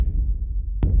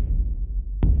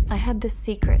I had this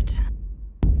secret.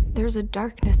 There's a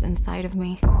darkness inside of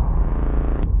me.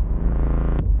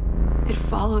 It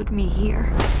followed me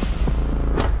here.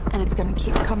 And it's gonna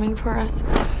keep coming for us.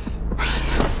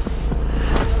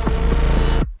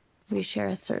 We share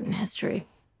a certain history.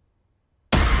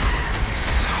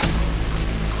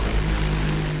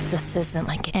 This isn't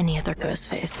like any other ghost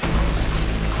face.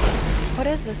 What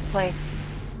is this place?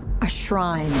 A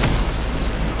shrine.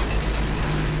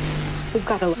 We've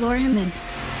got to Lure him in.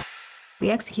 We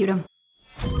execute him.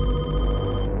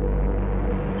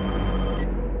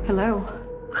 Hello?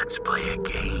 Let's play a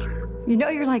game. You know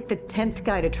you're like the 10th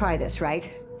guy to try this,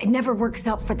 right? It never works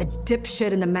out for the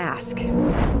dipshit in the mask.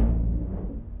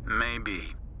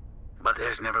 Maybe. But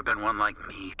there's never been one like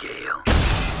me, Gale.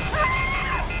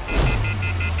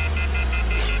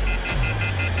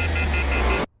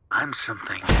 I'm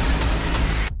something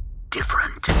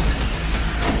different.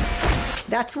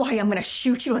 That's why I'm gonna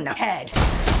shoot you in the head.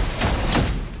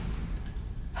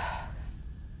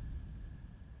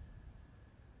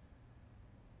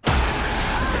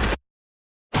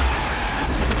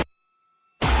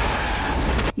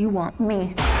 You want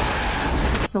me.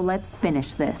 So let's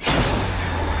finish this.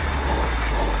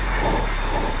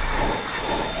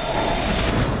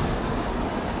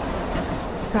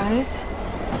 Guys?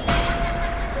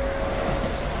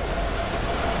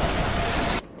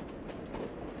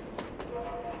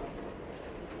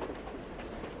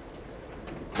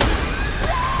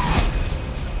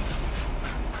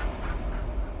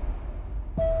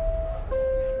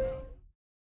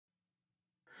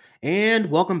 And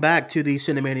welcome back to the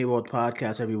Cinemania World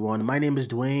Podcast, everyone. My name is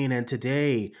Dwayne, and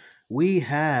today we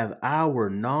have our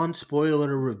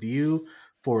non-spoiler review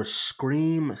for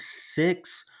Scream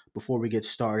 6. Before we get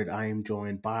started, I am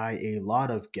joined by a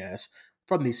lot of guests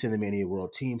from the Cinemania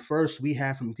World team. First, we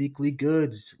have from Geekly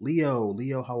Goods, Leo.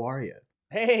 Leo, how are you?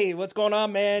 Hey, what's going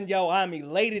on, man? Yo, I'm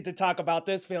elated to talk about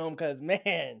this film because,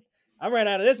 man, I ran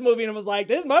out of this movie and was like,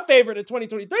 this is my favorite of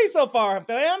 2023 so far,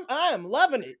 fam. I am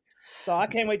loving it. So I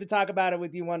can't wait to talk about it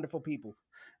with you wonderful people.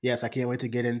 Yes, I can't wait to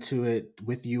get into it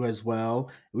with you as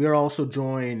well. We are also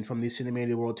joined from the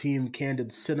Cinemania World team,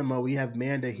 Candid Cinema. We have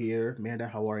Manda here. Manda,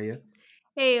 how are you?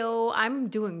 Heyo, I'm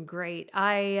doing great.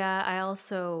 I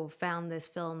also found this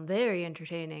film very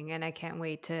entertaining, and I can't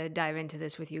wait to dive into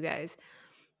this with you guys.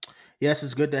 Yes,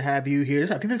 it's good to have you here.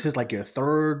 I think this is like your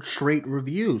third straight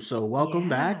review, so welcome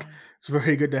back. It's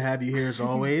very good to have you here as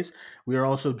always. We are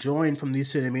also joined from the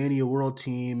Cinemania World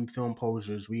team, Film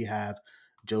Posers. We have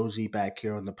Josie back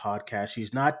here on the podcast.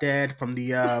 She's not dead from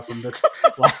the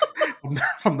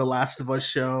from the Last of Us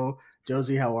show.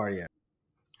 Josie, how are you?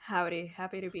 Howdy,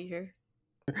 happy to be here.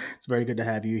 It's very good to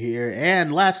have you here.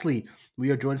 And lastly,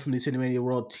 we are joined from the Cinemania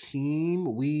World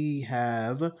team. We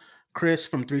have Chris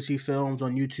from 3C Films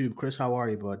on YouTube. Chris, how are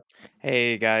you, bud?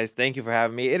 Hey guys, thank you for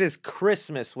having me. It is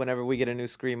Christmas whenever we get a new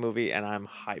Scream movie, and I'm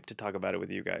hyped to talk about it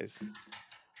with you guys.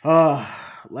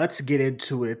 Let's get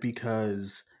into it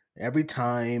because every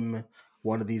time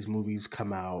one of these movies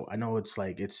come out, I know it's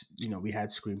we had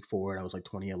Scream 4, that was like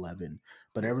 2011,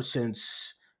 but ever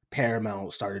since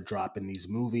Paramount started dropping these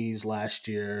movies last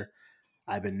year,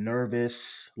 I've been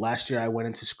nervous. Last year I went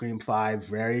into Scream 5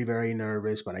 very, very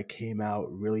nervous, but I came out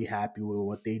really happy with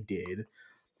what they did.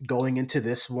 Going into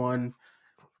this one,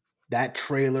 that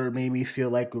trailer made me feel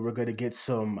like we were going to get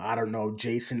some, I don't know,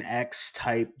 Jason X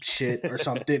type shit or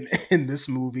something in this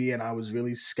movie, and I was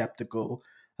really skeptical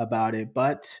about it.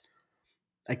 But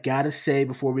I gotta say,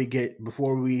 before we kick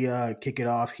it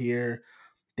off here,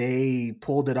 they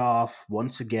pulled it off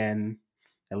once again,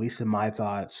 at least in my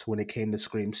thoughts, when it came to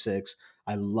Scream 6.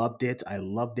 I loved it. I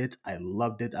loved it. I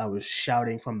loved it. I was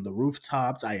shouting from the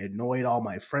rooftops. I annoyed all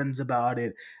my friends about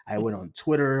it. I went on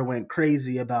Twitter, went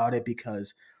crazy about it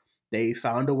because they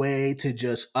found a way to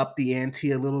just up the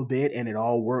ante a little bit, and it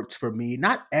all worked for me.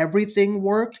 Not everything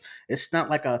worked. It's not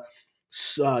like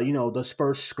this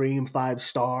first Scream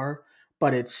 5-star,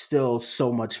 but it's still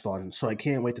so much fun. So I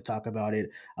can't wait to talk about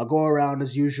it. I'll go around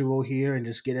as usual here and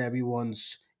just get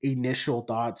everyone's initial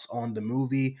thoughts on the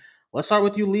movie. Let's start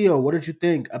with you, Leo. What did you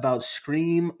think about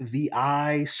Scream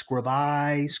VI,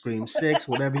 Scream 6,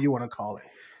 whatever you want to call it?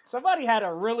 Somebody had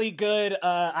a really good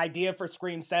idea for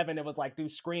Scream 7. It was like do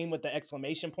Scream with the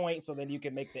exclamation point, so then you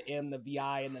can make the M the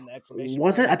VI and then the exclamation point.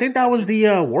 Was it? I think that was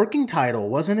the working title,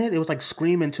 wasn't it? It was like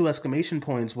Scream and 2 exclamation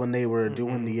points when they were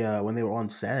doing when they were on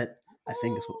set. I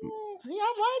think it's see,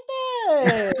 I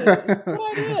like that.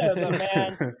 Good idea, but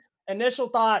man. Initial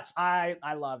thoughts, I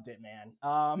loved it, man.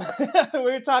 We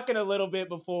were talking a little bit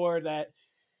before that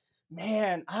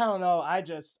Man, I don't know. I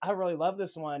really love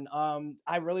this one.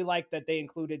 I really like that they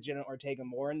included Jenna Ortega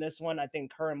more in this one. I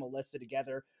think her and Melissa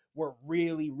together were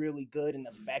really, really good and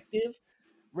effective.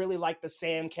 Really like the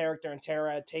Sam character and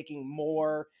Tara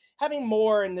having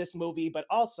more in this movie, but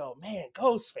also, man,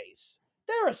 Ghostface.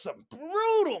 There are some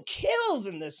brutal kills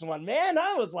in this one, man.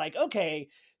 I was like, okay,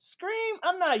 Scream,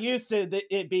 I'm not used to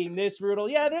it being this brutal.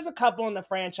 Yeah, there's a couple in the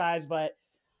franchise, but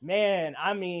man,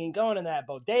 I mean, going in that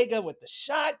bodega with the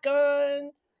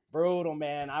shotgun, brutal,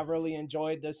 man. I really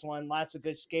enjoyed this one. Lots of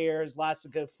good scares, lots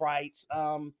of good frights.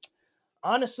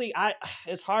 Honestly, I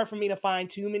it's hard for me to find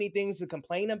too many things to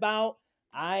complain about.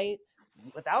 I,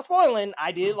 without spoiling,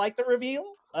 I did like the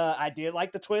reveal. I did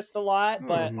like the twist a lot,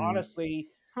 but honestly,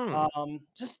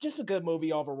 just a good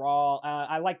movie overall.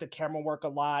 I like the camera work a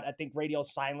lot. I think Radio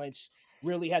Silence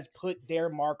really has put their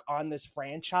mark on this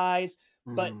franchise,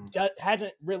 but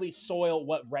hasn't really soiled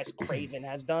what Wes Craven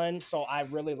has done. So I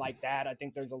really like that. I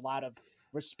think there's a lot of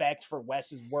respect for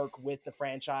Wes's work with the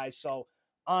franchise. So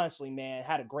honestly, man,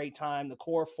 had a great time. The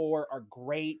core four are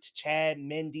great. Chad,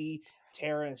 Mindy,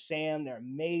 Tara, and Sam, they're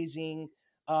amazing.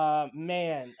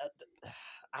 Man,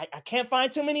 I can't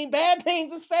find too many bad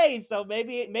things to say, so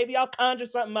maybe I'll conjure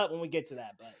something up when we get to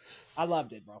that. But I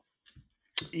loved it, bro.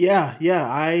 Yeah,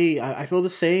 I feel the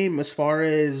same as far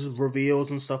as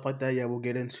reveals and stuff like that. Yeah, we'll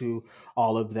get into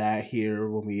all of that here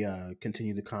when we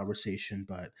continue the conversation.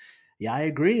 But yeah, I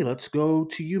agree. Let's go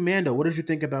to you, Mando. What did you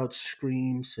think about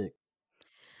Scream 6?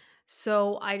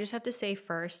 So I just have to say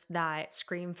first that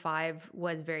Scream 5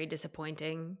 was very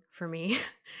disappointing for me.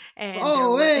 And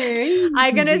Oh, hey,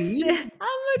 I'm gonna easy.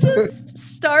 just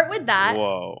start with that.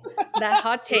 Whoa. That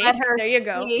hot take. Let her there you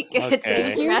go. speak. It's Okay.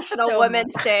 Thank you International so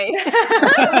Women's much. Day.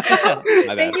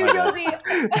 Thank you, My Josie.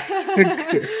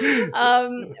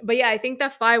 But yeah, I think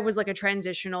that 5 was like a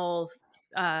transitional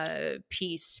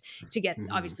piece to get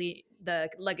obviously the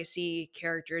legacy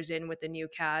characters in with the new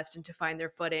cast and to find their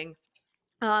footing.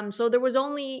 So there was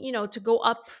only, to go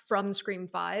up from Scream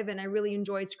 5, and I really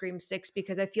enjoyed Scream 6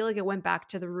 because I feel like it went back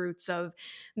to the roots of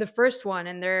the first one.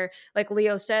 And they're, like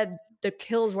Leo said, the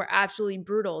kills were absolutely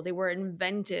brutal. They were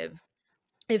inventive.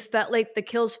 It felt like the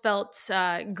kills felt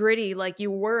gritty, like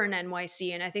you were in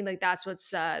NYC, and I think like that's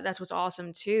what's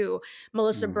awesome too.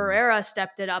 Melissa Barrera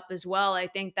stepped it up as well. I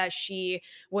think that she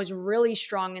was really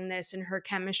strong in this, and her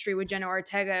chemistry with Jenna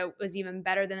Ortega was even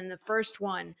better than in the first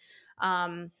one.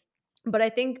 But I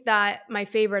think that my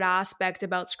favorite aspect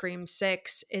about Scream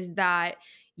 6 is that,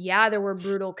 yeah, there were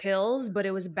brutal kills, but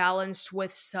it was balanced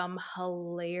with some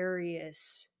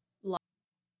hilarious.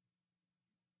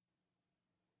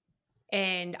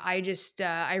 And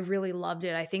I really loved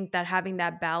it. I think that having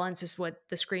that balance is what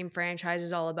the Scream franchise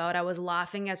is all about. I was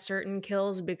laughing at certain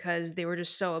kills because they were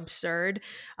just so absurd.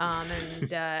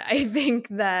 And I think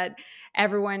that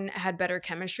everyone had better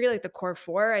chemistry, like the core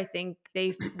four. I think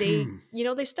they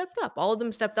stepped up. All of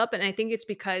them stepped up. And I think it's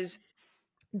because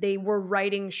they were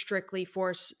writing strictly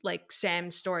for like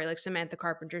Sam's story, like Samantha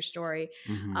Carpenter's story.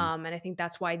 And I think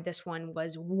that's why this one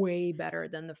was way better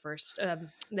than the first,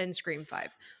 than Scream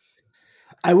 5.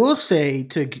 I will say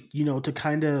to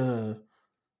kind of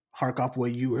hark off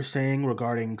what you were saying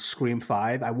regarding Scream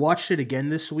 5. I watched it again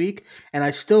this week and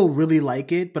I still really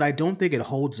like it, but I don't think it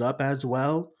holds up as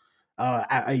well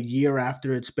a year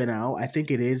after it's been out. I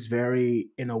think it is very,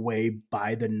 in a way,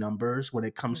 by the numbers when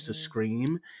it comes to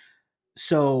Scream.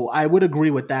 So I would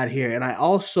agree with that here. And I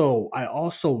also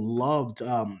loved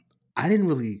I didn't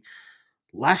really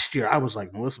last year I was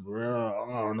like, Melissa Barrera,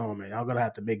 oh no, man, I'm gonna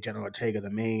have to make Jenna Ortega the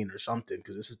main or something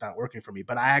because this is not working for me.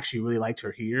 But I actually really liked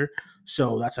her here,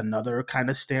 so that's another kind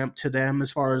of stamp to them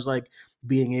as far as like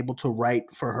being able to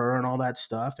write for her and all that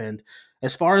stuff. And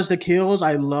as far as the kills,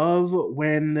 I love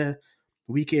when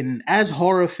we can, as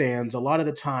horror fans, a lot of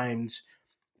the times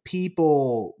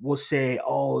people will say,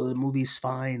 "Oh, the movie's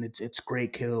fine. It's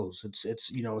great kills. It's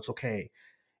okay."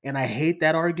 And I hate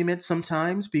that argument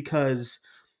sometimes because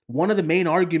one of the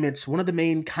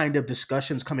main kind of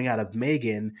discussions coming out of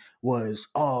Megan was,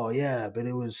 "Oh yeah, but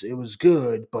it was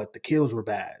good, but the kills were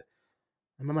bad."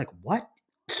 And I'm like, "What?"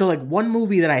 So like one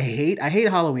movie that I hate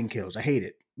Halloween Kills. I hate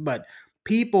it. But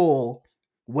people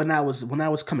when that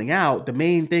was coming out, the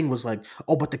main thing was like,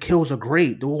 "Oh, but the kills are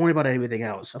great. Don't worry about everything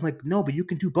else." I'm like, "No, but you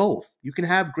can do both. You can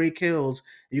have great kills,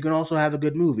 you can also have a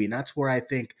good movie." And that's where I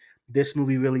think this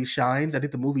movie really shines. I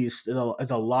think the movie is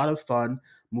a lot of fun.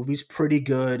 Movie's pretty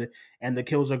good, and the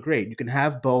kills are great. You can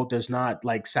have both. There's not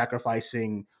like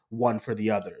sacrificing one for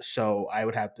the other. So I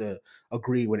would have to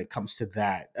agree when it comes to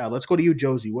that. Let's go to you,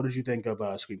 Josie. What did you think of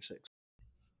Scream 6?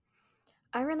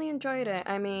 I really enjoyed it.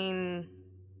 I mean,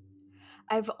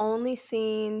 I've only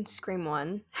seen Scream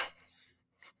 1.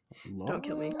 Don't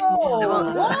kill me. Oh, I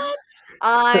won't. what?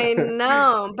 I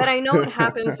know, but I know what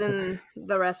happens in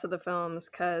the rest of the films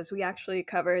because we actually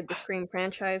covered the Scream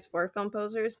franchise for Film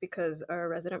Posers because our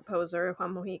resident poser,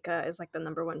 Juan Mojica, is like the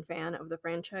 #1 fan of the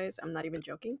franchise. I'm not even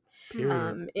joking.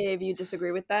 Period. If you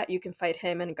disagree with that, you can fight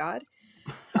him and God.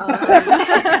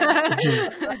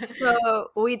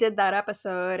 So we did that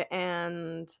episode,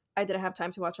 and I didn't have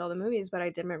time to watch all the movies, but I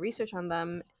did my research on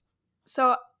them.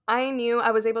 So I knew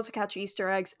I was able to catch Easter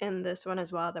eggs in this one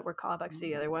as well that were callbacks to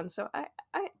the other one. So I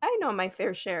know my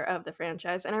fair share of the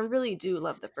franchise, and I really do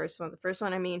love the first one. The first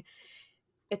one, I mean,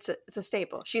 it's a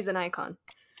staple. She's an icon.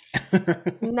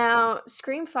 Now,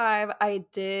 Scream 5, I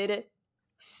did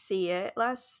see it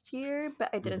last year, but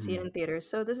I didn't see it in theaters.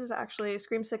 So this is actually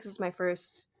Scream 6 is my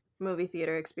first movie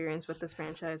theater experience with this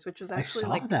franchise, which was I actually saw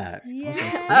like that. I was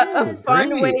like, a "Oh,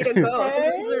 fun way great." to go. 'Cause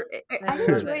it was I love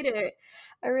enjoyed it.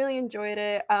 I really enjoyed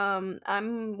it.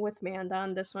 I'm with Manda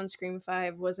on this one. Scream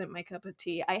 5 wasn't my cup of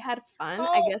tea. I had fun.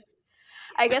 I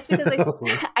guess because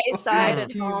I saw it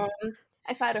at home.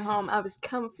 I saw it at home. I was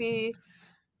comfy.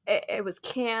 It was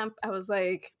camp. I was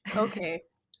like, okay.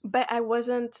 But I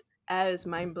wasn't as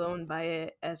mind blown by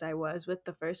it as I was with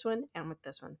the first one and with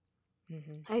this one.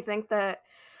 I think that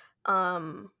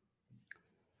um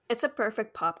it's a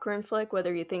perfect popcorn flick,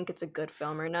 whether you think it's a good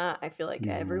film or not. I feel like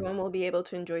Mhm. everyone will be able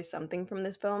to enjoy something from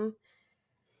this film.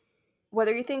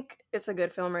 Whether you think it's a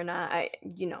good film or not,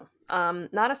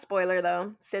 not a spoiler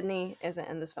though. Sydney isn't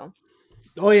in this film,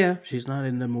 Oh yeah, she's not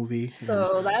in the movie, and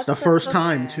so that it's the sets first up.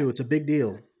 time too. It's a big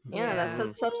deal. Yeah, that Yeah.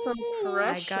 sets up some I got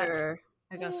pressure.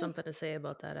 I got something to say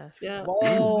about that after. Yeah.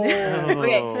 Whoa.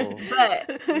 Okay, Oh. but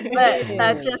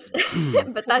that just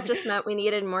but that just meant we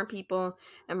needed more people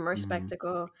and more Mhm.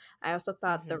 spectacle. I also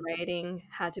thought the writing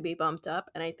had to be bumped up,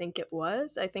 and I think it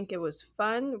was. I think it was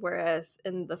fun, whereas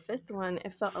in the fifth one,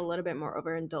 it felt a little bit more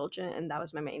overindulgent, and that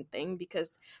was my main thing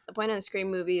because the point of the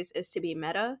Scream movies is to be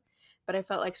meta, but I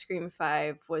felt like Scream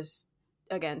 5 was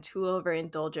again too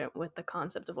overindulgent with the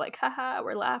concept of like haha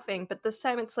we're laughing, but this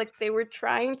time it's like they were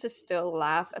trying to still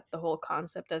laugh at the whole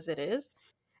concept as it is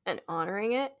and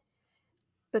honoring it,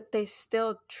 but they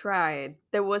still tried.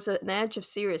 There was an edge of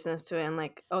seriousness to it, and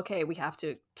like, okay, we have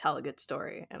to tell a good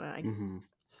story, and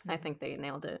I think they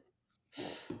nailed it.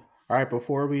 All right,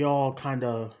 before we all kind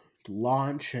of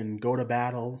launch and go to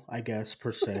battle, I guess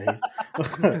per se,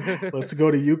 let's go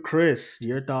to you, Chris.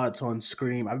 Your thoughts on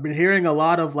Scream? I've been hearing a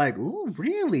lot of like, "Ooh,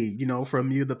 really?"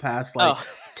 From you the past like Oh.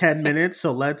 10 minutes.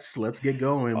 So let's get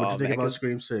going. What do Oh, you think man, about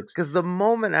Scream 6? Because the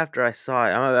moment after I saw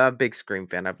it, I'm a big Scream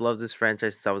fan. I've loved this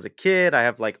franchise since I was a kid. I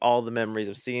have like all the memories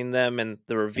of seeing them and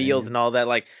the reveals Same. and all that,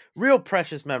 like real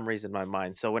precious memories in my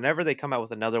mind. So whenever they come out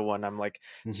with another one, I'm like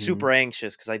super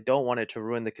anxious because I don't want it to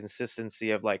ruin the consistency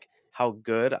of like how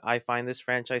good I find this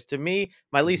franchise. To me,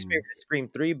 my least favorite is Scream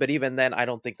 3, but even then, I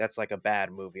don't think that's like a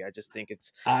bad movie. I just think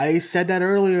it's I said that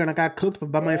earlier, and I got cooked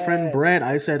by my friend Yes. Brett.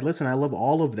 I said, "Listen, I love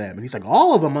all of them," and he's like,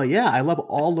 "All of them?" I'm like, "Yeah, I love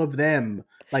all of them."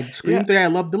 Like Scream Yeah. 3, I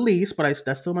love the least, but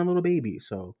that's still my little baby.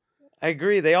 So I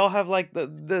agree. They all have like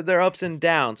their ups and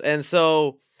downs. And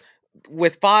so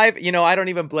with 5, I don't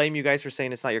even blame you guys for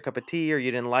saying it's not your cup of tea or you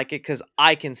didn't like it because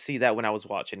I can see that when I was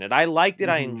watching it. I liked it.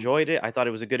 I enjoyed it. I thought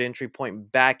it was a good entry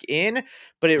point back in,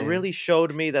 but it Same. really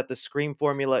showed me that the Scream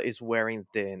formula is wearing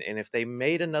thin. And if they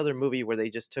made another movie where they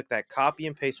just took that copy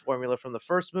and paste formula from the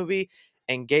first movie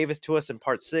and gave it to us in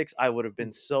part 6, I would have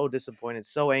been so disappointed,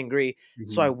 so angry.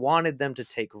 So I wanted them to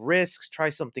take risks, try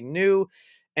something new.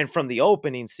 And from the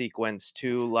opening sequence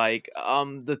to like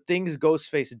the things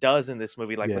Ghostface does in this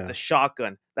movie, like with Yeah. the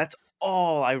shotgun, that's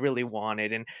all I really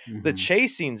wanted. And the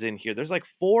chase scenes in here, there's like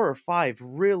 4 or 5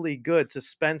 really good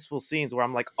suspenseful scenes where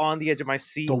I'm like on the edge of my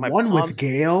seat. The my one with palms-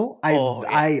 Gale, Oh, yeah.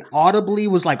 I audibly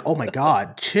was like, "Oh my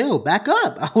god, chill, back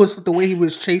up!" I was the way he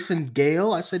was chasing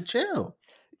Gale. I said, "Chill."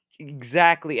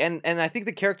 Exactly. And I think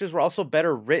the characters were also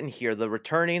better written here. The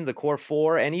returning, the core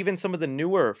 4, and even some of the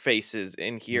newer faces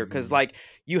in here. Because like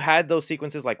you had those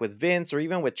sequences like with Vince or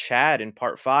even with Chad in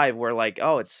part 5 where like,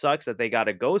 oh, it sucks that they got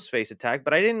a Ghostface attack,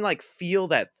 but I didn't like feel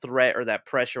that threat or that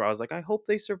pressure. I was like, I hope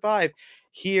they survive.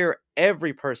 Here,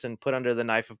 every person put under the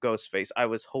knife of Ghostface. I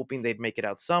was hoping they'd make it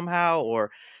out somehow or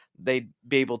they'd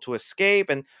be able to escape.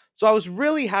 And so I was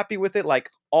really happy with it, like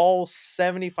all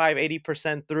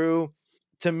 75-80% through.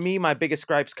 To me, my biggest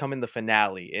gripes come in the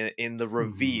finale, in the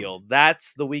reveal.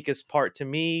 That's the weakest part to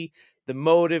me. the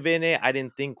motive in it I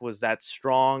didn't think was that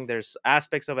strong. There's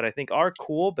aspects of it I think are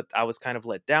cool, but I was kind of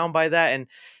let down by that. And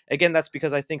again, that's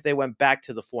because I think they went back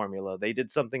to the formula. They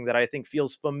did something that I think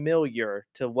feels familiar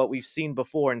to what we've seen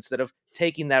before, instead of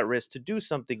taking that risk to do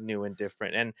something new and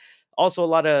different. And also a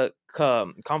lot of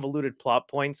convoluted plot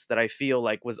points that I feel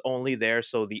like was only there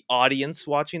so the audience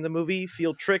watching the movie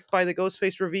feel tricked by the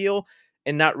Ghostface reveal,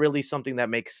 and not really something that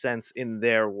makes sense in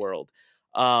their world.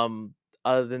 Um,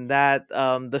 Other than that,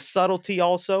 the subtlety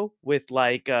also with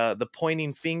like the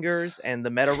pointing fingers and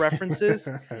the meta references.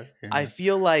 I Yeah.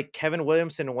 feel like Kevin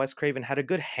Williamson and Wes Craven had a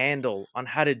good handle on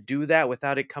how to do that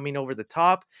without it coming over the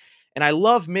top. And I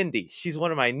love Mindy. She's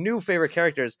one of my new favorite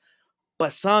characters.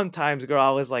 But sometimes, girl,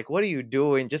 I was like, what are you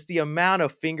doing? Just the amount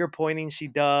of finger pointing she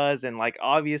does and like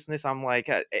obviousness. I'm like,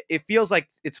 it feels like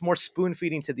it's more spoon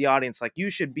feeding to the audience. Like,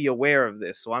 you should be aware of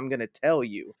this. So I'm going to tell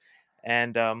you.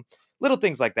 And little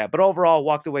things like that. But overall,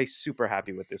 walked away super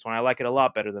happy with this one. I like it a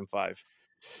lot better than 5.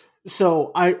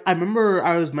 So I remember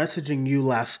I was messaging you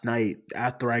last night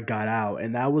after I got out,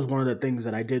 and that was one of the things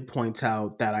that I did point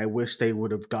out that I wish they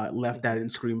would have got left that in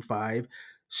Scream 5.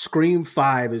 Scream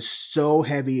 5 is so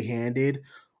heavy handed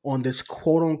on this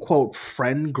quote unquote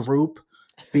friend group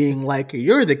being like,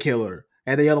 you're the killer.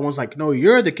 And the other one's like, no,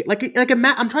 you're the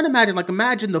I'm trying to imagine, like,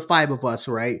 imagine the 5 of us,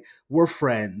 right? We're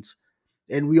friends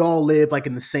and we all live like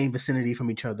in the same vicinity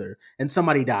from each other, and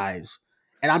somebody dies,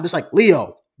 and I'm just like,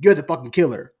 Leo, you're the fucking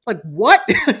killer. Like, what?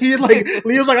 He's like,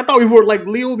 Leo's like, I thought we were like,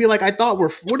 Leo would be like, I thought we're,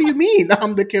 what do you mean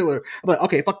I'm the killer? I'm like,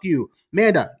 okay, fuck you.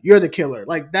 Manda, you're the killer.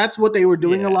 Like, that's what they were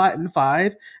doing a lot in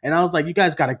 5. And I was like, you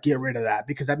guys got to get rid of that,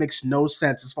 because that makes no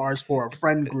sense as far as for a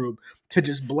friend group to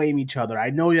just blame each other. I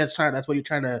know that's what you're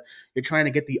trying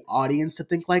to get the audience to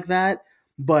think like that.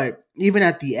 But even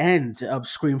at the end of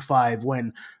Scream 5,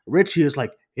 when Richie is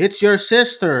like, it's your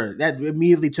sister, that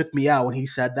immediately took me out when he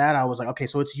said that. I was like, okay,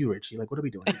 so it's you, Richie. Like, what are we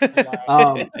doing?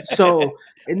 So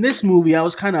in this movie, I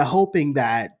was kind of hoping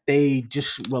that they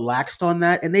just relaxed on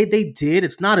that, and they did.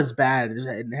 It's not as bad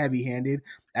and heavy handed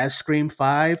as Scream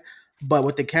 5, but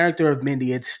with the character of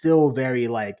Mindy, it's still very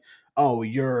like, oh,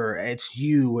 it's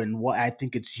you, and what I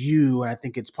think it's you, and I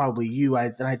think it's probably you.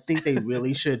 And I think they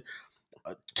really should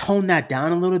tone that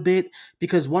down a little bit,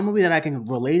 because one movie that I can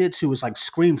relate it to is like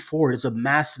Scream 4.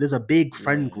 There's a big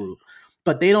friend group,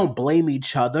 but they don't blame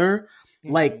each other.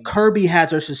 Like, Kirby has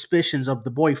her suspicions of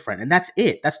the boyfriend, and that's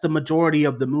it. That's the majority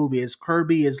of the movie. Is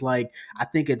Kirby is like, I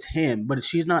think it's him, but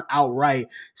she's not outright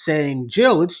saying,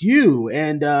 Jill, it's you,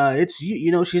 and it's you.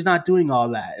 You know, she's not doing all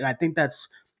that, and I think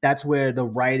that's where the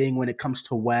writing, when it comes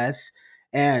to Wes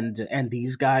and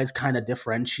these guys, kind of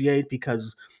differentiate,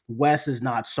 because Wes is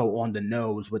not so on the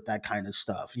nose with that kind of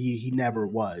stuff. He never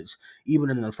was. Even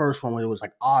in the first one, when it was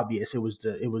like obvious it was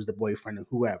the boyfriend or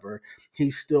whoever,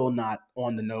 he's still not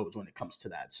on the nose when it comes to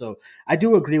that. So I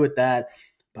do agree with that.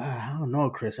 But I don't know,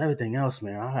 Chris. Everything else,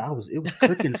 man, it was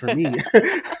cooking for me.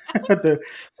 We'll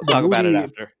talk about it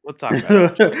after.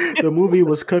 The movie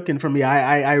was cooking for me.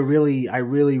 I really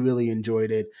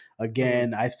enjoyed it.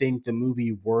 Again, I think the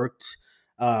movie worked.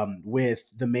 With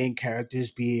the main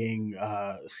characters being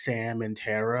Sam and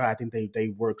Tara. I think they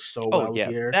work so well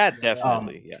here. That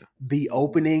definitely, The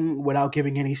opening, without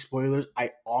giving any spoilers,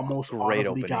 I almost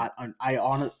audibly I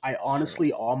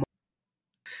honestly almost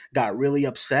got really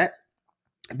upset,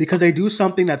 because they do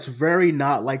something that's very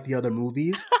not like the other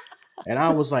movies. And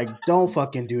I was like, don't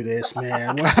fucking do this,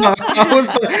 man. I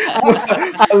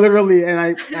literally,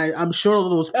 and I'm sure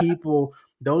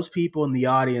those people in the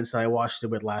audience that I watched it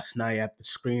with last night at the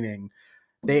screening,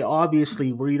 they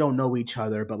obviously, we don't know each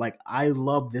other, but like, I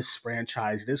love this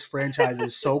franchise. This franchise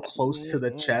is so close to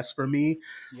the chest for me.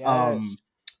 Yes.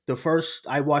 The first,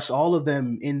 I watched all of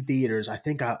them in theaters. I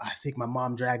think my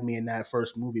mom dragged me in that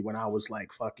first movie when I was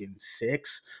like fucking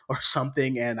 6 or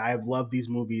something, and I've loved these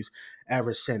movies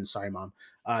ever since. Sorry, Mom.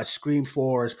 Scream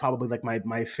 4 is probably like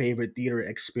my favorite theater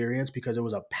experience, because it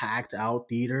was a packed out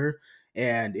theater,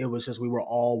 and it was just, we were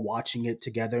all watching it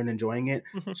together and enjoying it.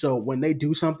 So when they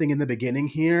do something in the beginning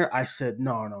here, I said,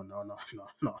 no,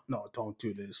 don't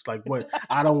do this. Like, what?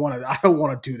 I don't want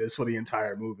to do this for the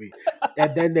entire movie.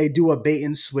 And then they do a bait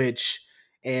and switch,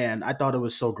 and I thought it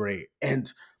was so great. And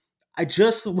I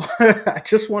just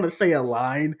want to say a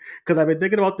line, because I've been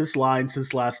thinking about this line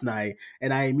since last night,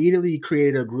 and I immediately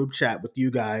created a group chat with you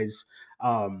guys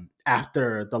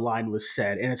after the line was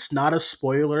said. And it's not a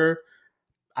spoiler.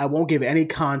 I won't give any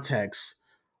context,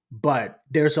 but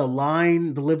there's a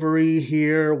line delivery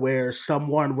here where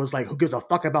someone was like, who gives a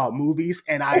fuck about movies?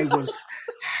 And I was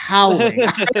howling.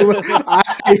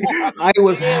 I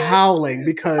was howling,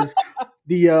 because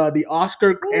the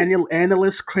Oscar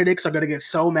analyst critics are gonna get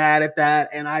so mad at that,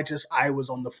 and I was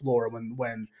on the floor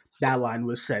when that line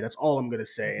was said. That's all I'm gonna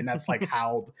say, and that's like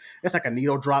how it's like a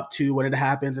needle drop too when it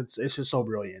happens. It's just so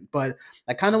brilliant. But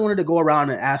I kind of wanted to go around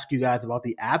and ask you guys about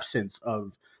the absence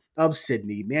of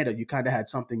Sydney. Amanda, you kind of had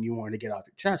something you wanted to get off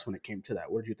your chest when it came to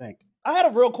that. What did you think? I had a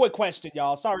real quick question,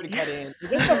 y'all. Sorry to cut in.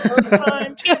 Is this the first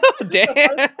time?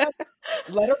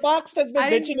 Letterboxd has been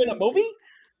mentioned in a movie?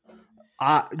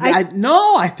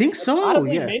 I think so.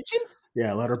 Yeah. Mentioned?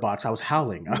 Yeah, Letterboxd. I was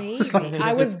howling.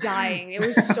 I was dying. It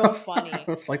was so funny. I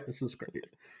was like, this is great.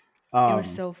 It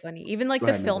was so funny. Even like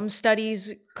the film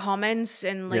studies comments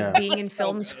and like being in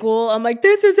film school, I'm like,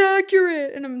 this is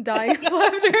accurate, and I'm dying of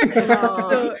laughter.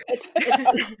 So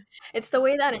it's the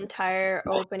way that entire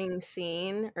opening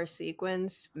scene or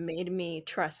sequence made me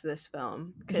trust this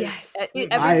film, because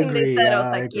everything they said, I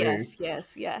was like, yes.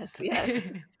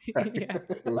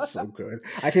 It was so good.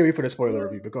 I can't wait for the spoiler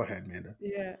review, but go ahead, Amanda.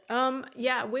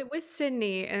 With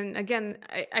Sydney, and again,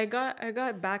 I got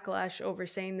backlash over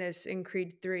saying this in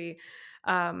Creed 3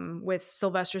 with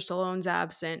Sylvester Stallone's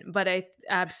absence, but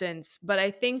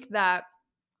I think that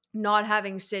not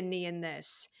having Sydney in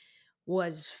this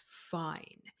was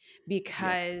fine,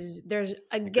 because there's,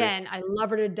 again, I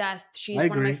love her to death. She's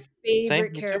one of my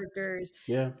favorite characters.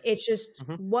 Yeah. It's just,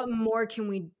 what more can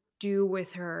we do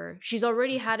with her? She's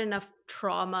already had enough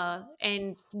trauma,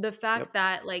 and the fact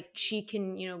that like she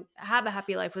can, have a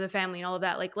happy life with a family and all of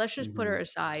that, like, let's just put her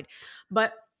aside.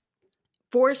 But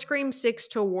for Scream 6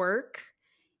 to work,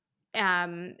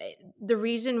 the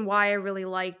reason why I really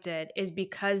liked it is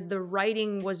because the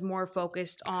writing was more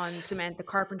focused on Samantha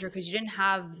Carpenter, because you didn't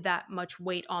have that much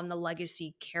weight on the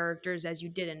legacy characters as you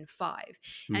did in 5.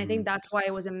 And I think that's why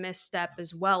it was a misstep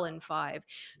as well in 5.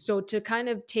 So to kind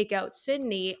of take out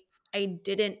Sydney, I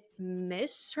didn't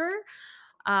miss her,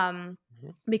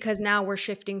 because now we're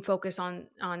shifting focus on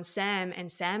Sam,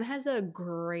 and Sam has a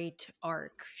great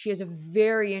arc. She has a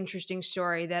very interesting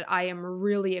story that I am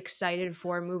really excited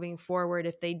for moving forward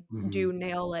if they do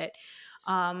nail it.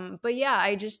 But yeah,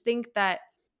 I just think that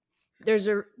there's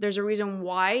a reason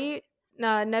why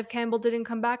Neve Campbell didn't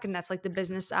come back, and that's like the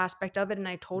business aspect of it, and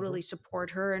I totally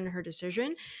support her and her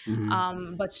decision.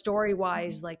 But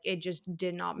story-wise, like, it just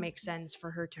did not make sense for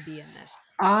her to be in this.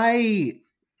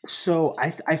 So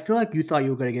I feel like you thought you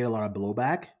were going to get a lot of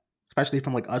blowback, especially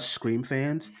from like us Scream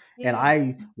fans. Yeah.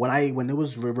 And when it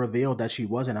was revealed that she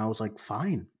wasn't, I was like,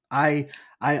 fine.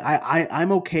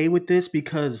 I'm okay with this,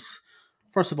 because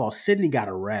first of all, Sydney got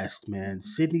a rest, man.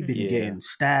 Sydney been getting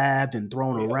stabbed and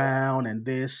thrown around and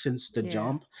this since the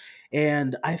jump.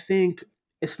 And I think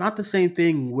it's not the same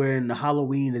thing when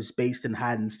Halloween is based in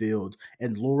Haddonfield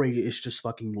and Laurie is just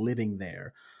fucking living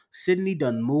there. Sydney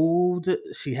done moved.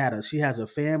 She has a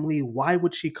family. Why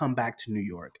would she come back to New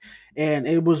York? And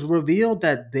it was revealed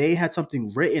that they had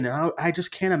something written, and I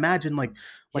just can't imagine like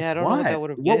I don't what? know what that would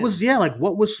have What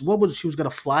been. was she was gonna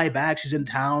fly back? She's in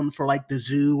town for like the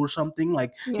zoo or something,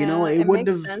 like it wouldn't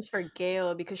makes have sense for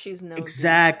Gail because she's nosy.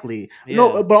 exactly. Yeah.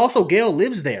 No, but also Gail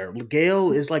lives there.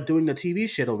 Gail is like doing the TV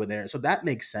shit over there, so that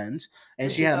makes sense. And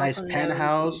she had a nice also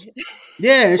penthouse. nosy.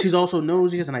 Yeah, and she's also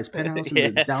nosy. She has a nice penthouse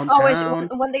in the downtown.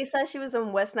 Oh, when they said she was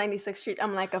on West 96th Street,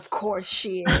 I'm like, of course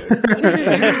she is.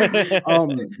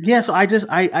 Yeah, so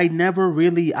I never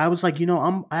really, I was like,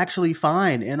 I'm actually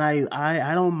fine, and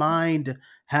I don't mind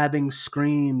having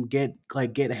Scream get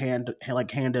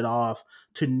handed off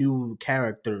to new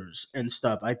characters and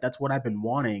stuff. That's what I've been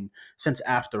wanting since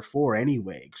after 4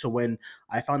 anyway. So when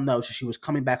I found out she was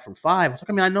coming back from 5, I was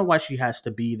like, I know why she has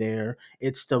to be there.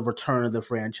 It's the return of the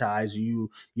franchise.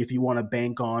 If you want to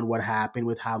bank on what happened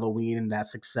with Halloween and that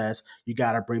success, you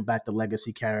got to bring back the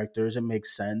legacy characters. It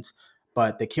makes sense.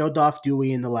 But they killed off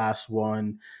Dewey in the last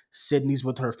one. Sydney's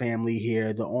with her family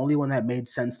here. The only one that made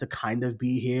sense to kind of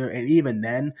be here, and even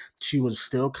then, she was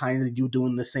still kind of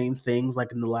doing the same things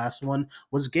like in the last one,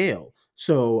 was Gail.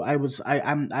 So I was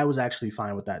actually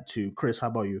fine with that too. Chris, how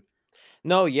about you?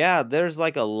 No, yeah, there's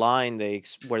like a line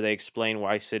where they explain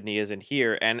why Sydney isn't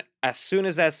here, and as soon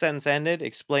as that sentence ended,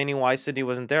 explaining why Sydney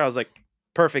wasn't there, I was like,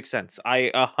 perfect sense. I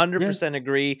 100%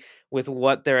 agree with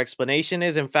what their explanation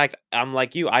is. In fact, I'm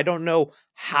like you. I don't know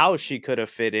how she could have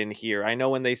fit in here. I know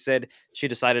when they said she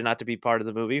decided not to be part of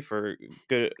the movie for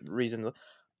good reasons.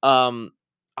 I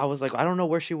was like, I don't know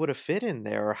where she would have fit in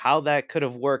there or how that could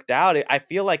have worked out. I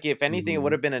feel like if anything, it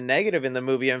would have been a negative in the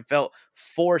movie and felt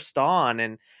forced on.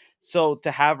 And so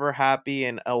to have her happy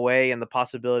and away and the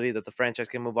possibility that the franchise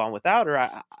can move on without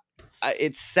her,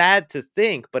 it's sad to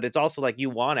think, but it's also like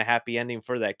you want a happy ending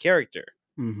for that character.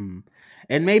 Mm-hmm.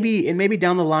 And maybe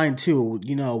down the line too,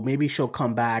 maybe she'll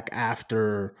come back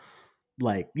after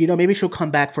like, maybe she'll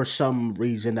come back for some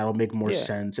reason that'll make more Yeah.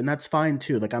 sense, and that's fine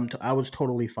too. Like I was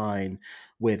totally fine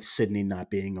with Sydney not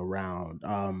being around.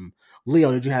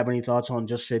 Leo, did you have any thoughts on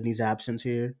just Sydney's absence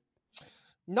here?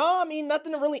 No, I mean,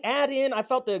 nothing to really add in. I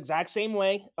felt the exact same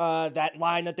way. That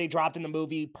line that they dropped in the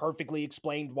movie perfectly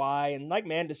explained why. And like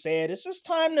Manda said, it's just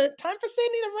time for Sydney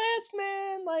to rest,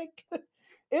 man. Like,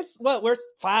 it's we're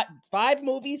five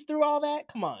movies through all that.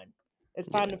 Come on, it's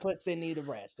time to put Sydney to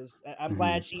rest. I'm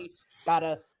glad she got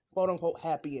a quote unquote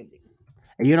happy ending.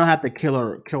 And you don't have to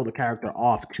kill the character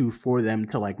off too for them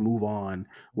to like move on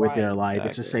with their life. exactly.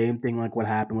 It's the same thing like what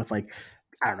happened with like,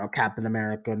 I don't know, Captain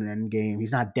America in Endgame.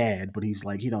 He's not dead, but he's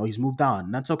like, he's moved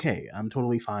on. That's okay. I'm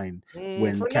totally fine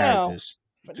when for characters.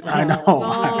 now. I know.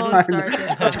 Don't start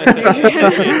this conversation.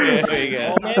 There you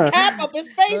go. Oh man, Cap up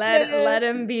his face. Let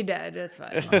him be dead. It's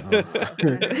fine.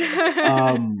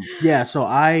 Yeah, so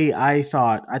I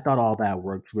thought all that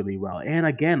worked really well. And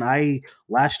again,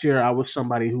 last year I was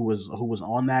somebody who was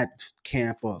on that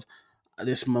camp of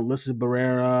this Melissa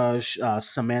Barrera,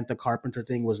 Samantha Carpenter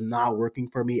thing was not working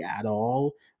for me at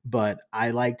all, but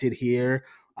I liked it here.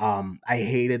 I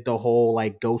hated the whole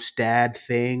like ghost dad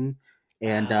thing.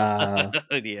 And yeah,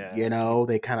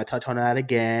 they kind of touch on that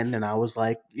again, and I was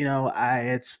like,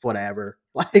 it's whatever.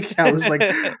 Like I was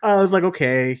like,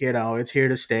 okay, it's here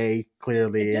to stay.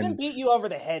 Clearly, It didn't beat you over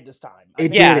the head this time.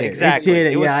 Exactly.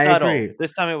 It was subtle. I agree.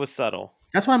 This time it was subtle.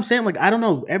 That's what I'm saying. Like, I don't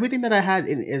know. Everything that I had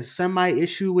is semi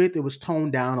issue with, it was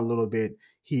toned down a little bit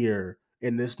here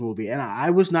in this movie, and I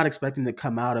was not expecting to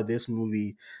come out of this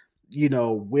movie,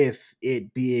 with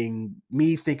it being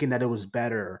me thinking that it was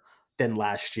better than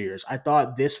last year's. I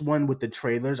thought this one with the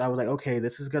trailers, I was like, okay,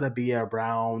 this is gonna be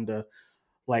around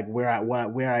like where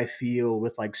I feel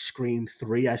with like Scream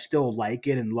 3. I still like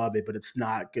it and love it, but it's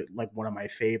not good, like one of my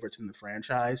favorites in the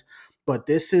franchise. But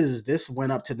this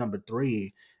went up to number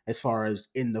 3 as far as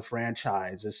in the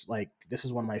franchise. It's like this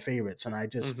is one of my favorites, and I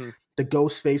just the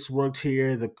Ghostface worked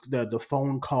here. The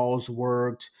phone calls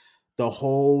worked. The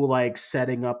whole like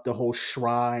setting up the whole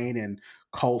shrine and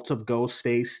cult of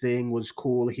Ghostface thing was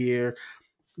cool here.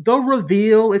 The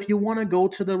reveal, if you want to go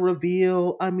to the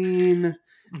reveal, I mean,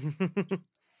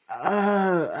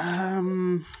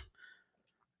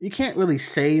 you can't really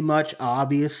say much,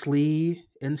 obviously,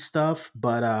 and stuff,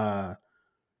 but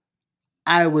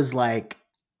I was like,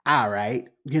 all right,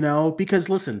 because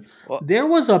listen, there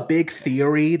was a big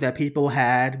theory that people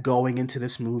had going into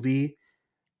this movie,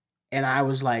 and I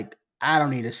was like, I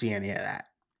don't need to see any of that.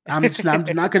 I'm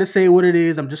not going to say what it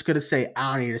is. I'm just going to say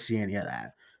I don't need to see any of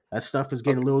that. That stuff is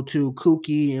getting a little too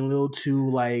kooky and a little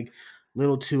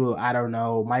too, I don't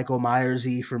know, Michael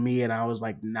Myers-y for me. And I was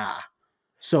like, nah.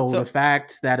 So the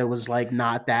fact that it was like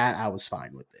not that, I was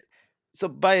fine with it. So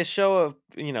by a show of,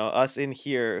 us in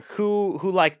here, who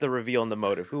liked the reveal and the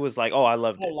motive? Who was like, oh, I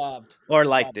loved it. Or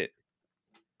liked it?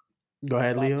 Go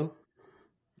ahead, Leo.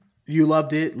 You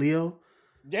loved it, Leo?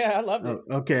 Yeah, I loved it.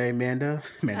 Okay, Amanda.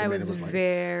 I was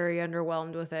very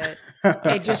underwhelmed with it.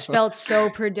 It just felt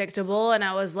so predictable, and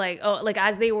I was like, oh, like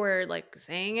as they were like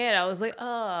saying it, I was like,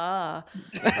 okay.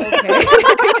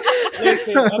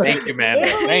 Listen, thank you, Amanda.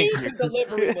 Thank you. The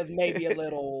delivery was maybe a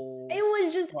little. It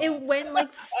was just, it went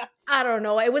like, I don't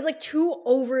know. It was like too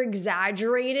over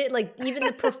exaggerated. Like even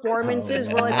the performances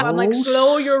were like, I'm like,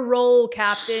 slow your roll,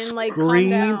 Captain. Like,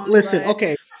 calm down. Listen,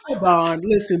 okay, hold on.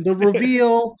 Listen, the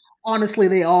reveal. Honestly,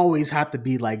 they always have to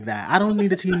be like that. I don't need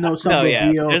to see some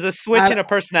reveal. There's a switch in a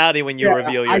personality when you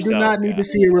reveal yourself. I do not need to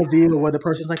see a reveal where the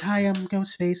person's like, "Hi, I'm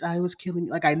Ghostface. I was killing."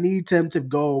 Like, I need them to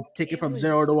go take it from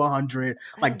 0 to 100.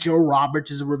 Like Joe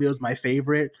Roberts' reveal is my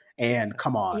favorite. And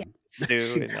come on, yeah.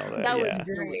 Stu and all that. That was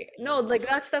great. No, like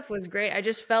that stuff was great. I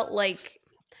just felt like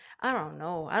I don't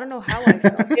know how I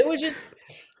felt. It was just.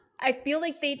 I feel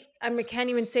like I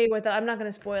can't even say I'm not going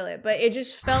to spoil it, but it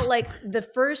just felt like the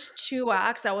first 2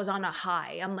 acts, I was on a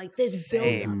high. I'm like, this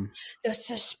build, the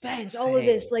suspense, all of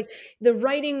this, like the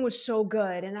writing was so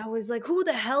good. And I was like, who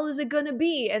the hell is it going to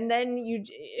be? And then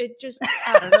it just,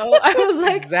 I don't know. I was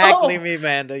like, exactly me,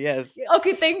 Amanda. Yes.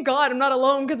 Okay. Thank God I'm not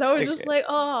alone. Cause I was just like,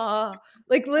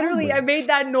 like literally I made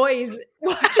that noise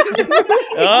watching the movie.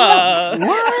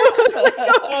 What?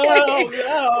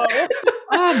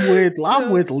 I'm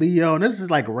with Leo, and this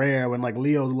is like rare when like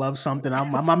Leo loves something.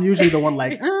 I'm usually the one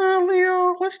like,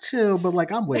 Leo, let's chill, but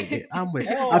like I'm with it. Okay,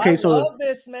 I love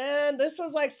this, man. This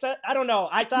was like, I don't know.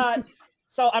 I thought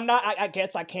so. I'm not. I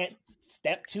guess I can't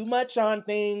step too much on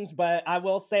things, but I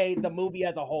will say the movie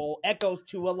as a whole echoes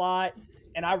 2 a lot,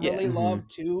 and I really love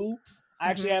 2. I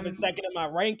actually have it second in my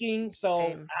ranking,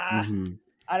 so I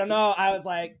don't know. I was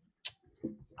like,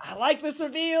 I like this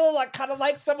reveal. I kind of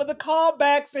like some of the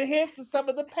callbacks and hints to some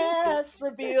of the past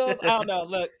reveals. I don't know.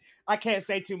 Look, I can't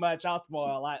say too much. I'll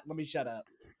spoil. Let me shut up.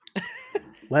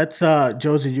 Let's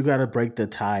Josie, you gotta break the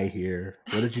tie here.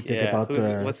 What did you think about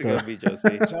what's it gonna be,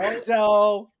 Josie?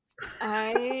 Jojo.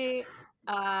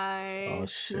 Oh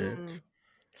shit.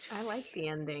 I like the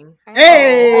ending.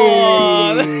 Hey!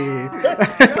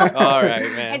 All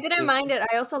right, man. I didn't mind it.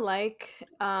 I also like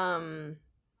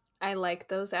I like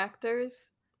those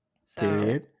actors.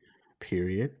 So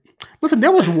Period. Listen,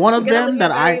 there was one of them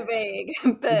that vague,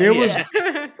 but there was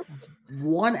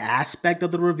one aspect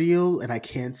of the reveal, and I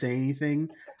can't say anything.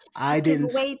 I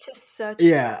didn't way to such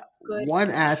good one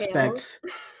details.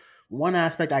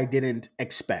 aspect I didn't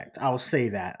expect. I'll say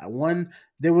that.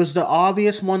 There was the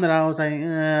obvious one that I was like,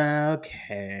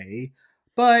 okay.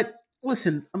 But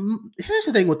listen, here's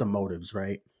the thing with the motives,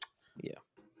 right? Yeah.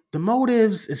 The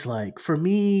motives is like, for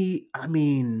me, I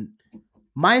mean,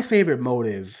 my favorite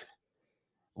motive,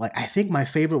 like I think my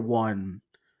favorite one,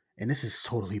 and this is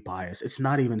totally biased, it's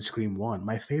not even Scream 1.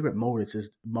 My favorite motive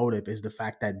is the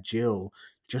fact that Jill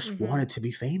just wanted to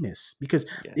be famous. Because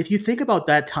if you think about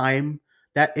that time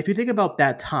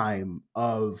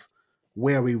of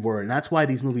where we were, and that's why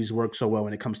these movies work so well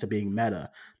when it comes to being meta,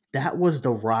 that was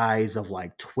the rise of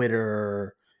like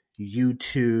Twitter,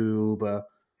 YouTube,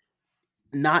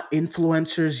 not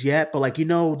influencers yet, but like, you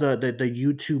know, the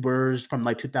YouTubers from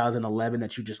like 2011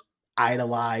 that you just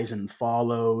idolized and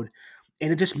followed,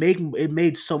 and it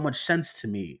made so much sense to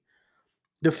me.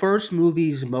 The first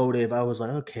movie's motive, I was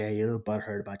like, okay, you're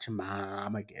butthurt about your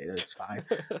mom. I get it. It's fine.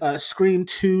 Scream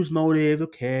 2's motive,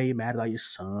 okay, you're mad about your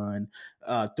son.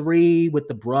 3 with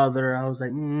the brother, I was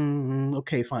like,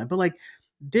 okay, fine. But like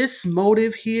this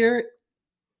motive here,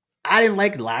 I didn't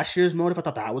like last year's motive. I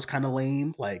thought that was kind of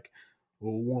lame. Like,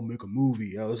 oh, we want to make a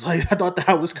movie. I was like, I thought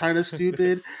that was kind of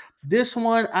stupid. This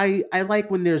one, I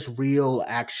like when there's real,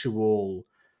 actual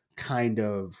kind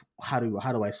of how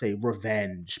do I say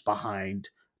revenge behind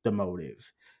the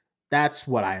motive. That's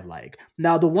what I like.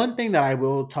 Now, the one thing that I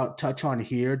will touch on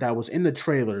here that was in the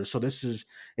trailers. So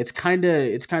it's kind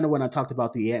of when I talked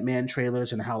about the Ant-Man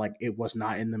trailers and how like it was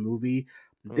not in the movie.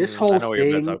 This whole I know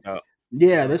thing. What you're about.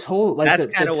 Yeah, this whole like that's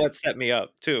kind of what set me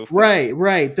up too. Right.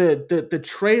 The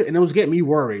trailer, and it was getting me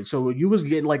worried. So you was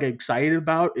getting like excited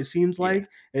about it seems like,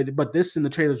 but this in the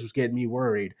trailers was getting me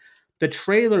worried. The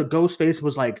trailer, Ghostface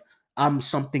was like, "I'm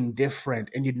something different,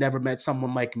 and you'd never met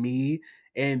someone like me."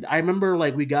 And I remember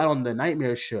like we got on the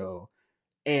Nightmare show,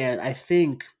 and I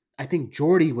think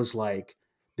Jordy was like,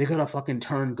 they're gonna fucking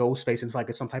turn Ghostface into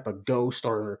like some type of ghost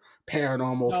or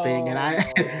paranormal thing, and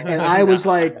I was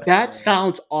like, that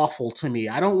sounds awful to me.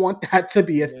 I don't want that to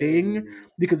be a thing,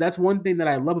 because that's one thing that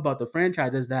I love about the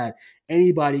franchise is that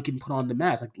anybody can put on the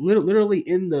mask. Like literally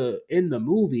in the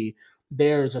movie,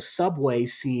 there's a subway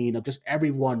scene of just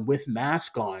everyone with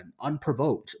mask on,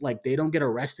 unprovoked. Like they don't get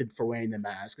arrested for wearing the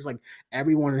mask. It's like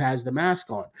everyone has the mask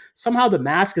on. Somehow the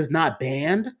mask is not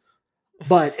banned,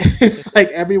 but it's like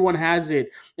everyone has it,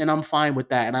 and I'm fine with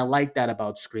that. And I like that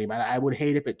about Scream. I would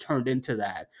hate if it turned into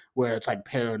that, where it's like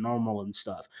paranormal and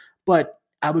stuff. But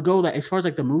I would go that as far as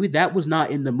like the movie, that was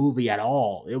not in the movie at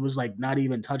all. It was like not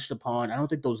even touched upon. I don't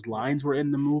think those lines were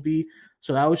in the movie.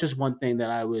 So that was just one thing that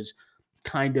I was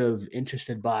kind of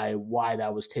interested by, why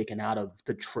that was taken out of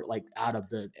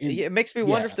the it makes me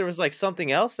wonder if there was like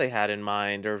something else they had in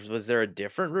mind, or was there a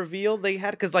different reveal they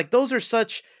had? Because like those are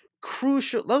such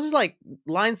crucial, those are like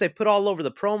lines they put all over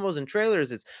the promos and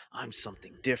trailers. It's, I'm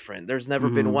something different, there's never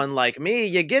been one like me.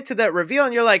 You get to that reveal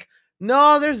and you're like,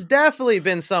 no, there's definitely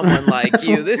been someone like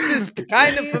you. This is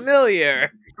kind of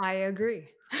familiar. I agree.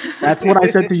 That's what I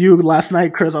said to you last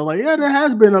night, Chris. I was like, yeah, there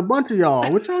has been a bunch of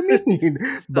y'all, which I mean.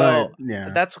 But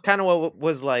yeah, that's kind of what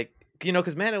was like, you know,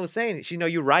 because Amanda was saying, you know,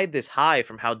 you ride this high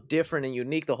from how different and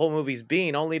unique the whole movie's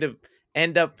being, only to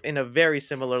end up in a very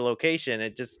similar location.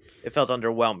 It felt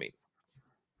underwhelming.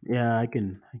 Yeah, I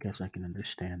guess I can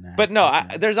understand that. But no,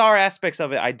 there's our aspects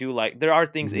of it I do like. There are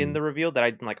things in the reveal that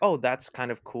I'm like, oh, that's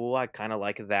kind of cool. I kind of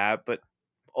like that. But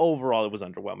overall, it was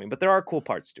underwhelming. But there are cool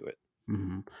parts to it.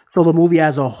 So the movie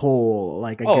as a whole,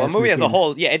 like, a movie as a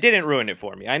whole, yeah, it didn't ruin it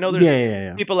for me. I know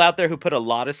there's people out there who put a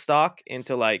lot of stock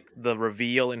into like the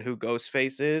reveal and who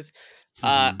Ghostface is.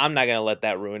 I'm not gonna let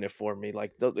that ruin it for me.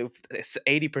 Like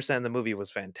 80% of the movie was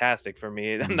fantastic for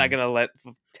me. I'm not gonna let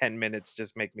 10 minutes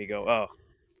just make me go, oh.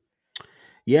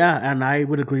 Yeah, and I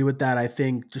would agree with that. I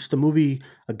think just the movie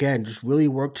again just really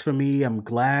worked for me. I'm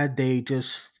glad they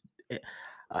just.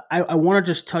 I want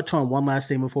to just touch on one last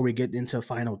thing before we get into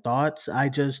final thoughts. I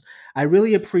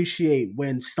really appreciate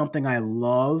when something I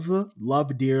love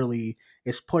dearly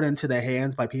is put into the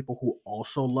hands by people who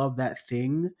also love that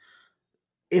thing.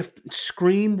 If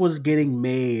Scream was getting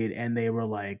made and they were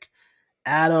like,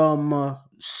 Adam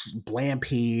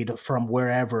Blampede from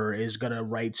wherever is gonna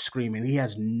write Scream, and he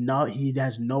has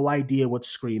no idea what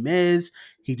Scream is.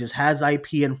 He just has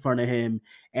IP in front of him,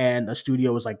 and a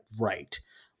studio is like, right,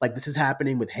 like this is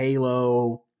happening with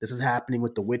Halo, this is happening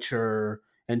with The Witcher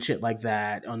and shit like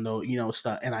that on the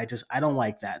stuff, and I don't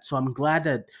like that. So I'm glad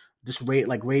that just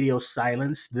like Radio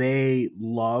Silence, they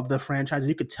love the franchise.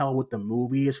 You could tell with the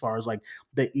movie as far as like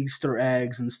the Easter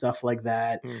eggs and stuff like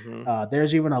that.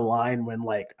 There's even a line when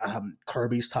like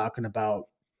Kirby's talking about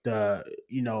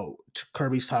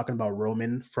Kirby's talking about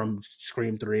Roman from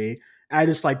Scream 3. I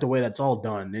just like the way that's all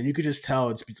done, and you could just tell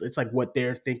it's like what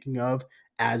they're thinking of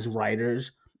as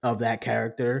writers of that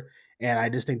character, and I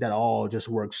just think that all just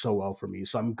works so well for me.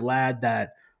 So I'm glad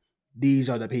that these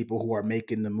are the people who are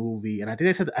making the movie. And I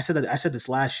think I said this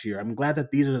last year. I'm glad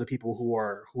that these are the people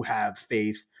who have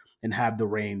faith and have the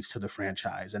reins to the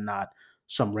franchise, and not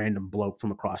some random bloke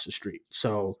from across the street.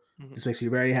 So this makes me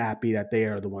very happy that they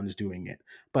are the ones doing it.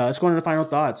 But let's go into the final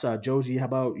thoughts. Josie, how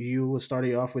about you?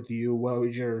 Starting off with you. What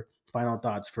was your final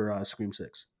thoughts for Scream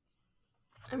 6?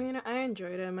 I mean, I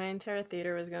enjoyed it. My entire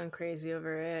theater was going crazy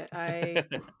over it. I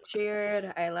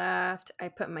cheered, I laughed, I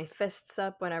put my fists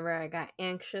up whenever I got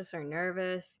anxious or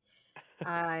nervous.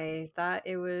 I thought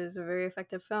it was a very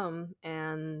effective film.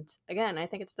 And again, I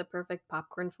think it's the perfect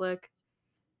popcorn flick.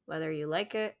 Whether you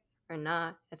like it or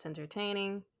not, it's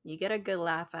entertaining. You get a good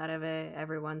laugh out of it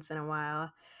every once in a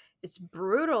while. It's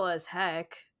brutal as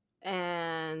heck,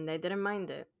 and I didn't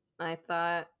mind it. I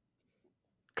thought,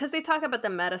 because they talk about the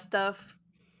meta stuff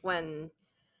when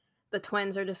the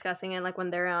twins are discussing it, like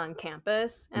when they're on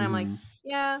campus, and I'm like,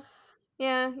 yeah,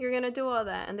 you're gonna do all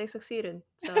that, and they succeeded.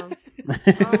 So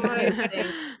I think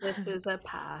this is a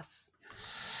pass.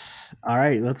 All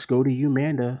right, let's go to you,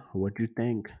 Amanda. What'd you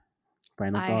think?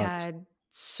 Final I thoughts. had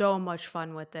so much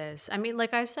fun with this. I mean,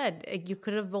 like I said, you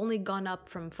could have only gone up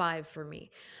from 5 for me.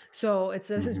 So it's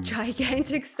a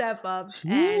gigantic step up.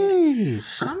 And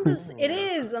it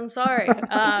is. I'm sorry.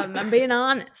 I'm being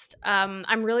honest.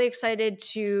 I'm really excited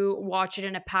to watch it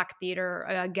in a packed theater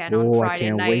again on Friday I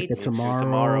can't nights. wait for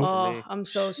tomorrow. Oh, I'm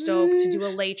so stoked to do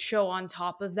a late show on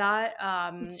top of that.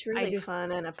 It's really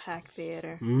fun in a packed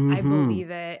theater. I believe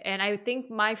it. And I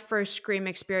think my first Scream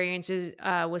experience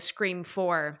was Scream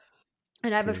 4.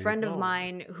 And I have a friend of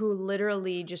mine who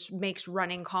literally just makes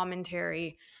running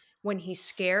commentary when he's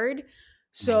scared.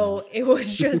 So it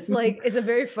was just like, it's a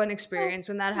very fun experience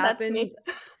when that happens. That's me.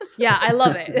 Yeah, I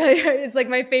love it. It's like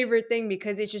my favorite thing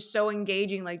because it's just so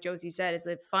engaging. Like Josie said, it's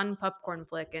a fun popcorn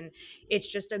flick and it's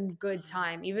just a good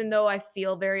time. Even though I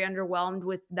feel very underwhelmed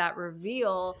with that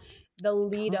reveal, the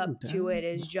lead up to it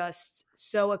is just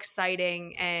so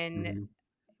exciting. And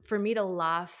for me to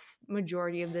laugh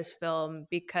majority of this film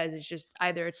because it's just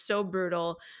either it's so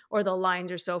brutal or the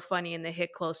lines are so funny and they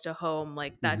hit close to home.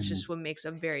 Like that's just what makes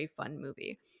a very fun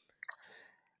movie.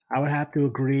 I would have to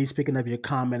agree. Speaking of your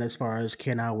comment as far as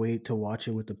cannot wait to watch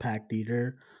it with the packed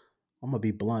theater, I'm gonna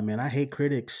be blunt, man. I hate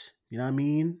critics. You know what I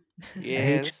mean? Yeah,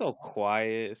 it's so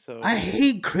quiet. So I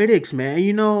hate critics, man.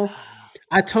 You know,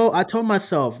 I told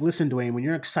myself, listen, Dwayne, when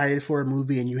you're excited for a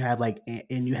movie and you have like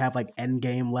end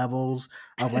game levels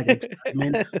of like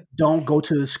excitement, don't go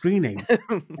to the screening.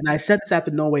 And I said this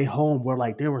after No Way Home, where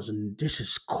like this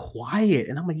is quiet,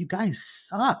 and I'm like, you guys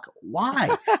suck.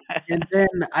 Why? And then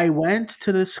I went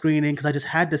to the screening because I just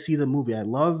had to see the movie. I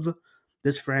love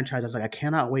this franchise. I was like, I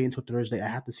cannot wait until Thursday. I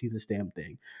have to see this damn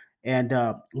thing. And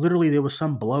literally, there was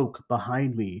some bloke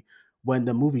behind me when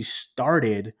the movie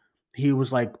started. He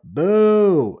was like,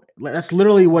 boo. That's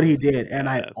literally what he did. And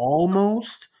I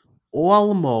almost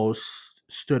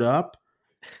stood up,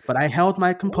 but I held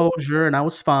my composure and I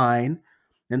was fine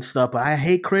and stuff. But I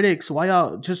hate critics. Why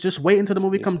y'all just wait until the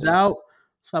movie comes out?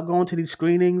 Stop going to these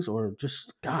screenings, or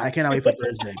just, God, I cannot wait for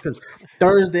Thursday. Because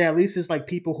Thursday, at least it's like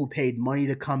people who paid money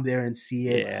to come there and see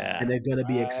it. Yeah. And they're going to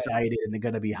be excited and they're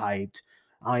going to be hyped.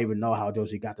 I don't even know how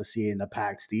Josie got to see it in the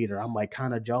packed theater. I'm like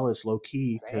kind of jealous, low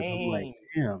key, because I'm like,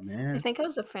 damn, man. I think it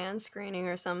was a fan screening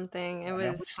or something. It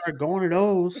was. Start going to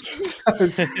those.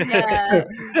 Yeah,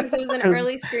 because it was an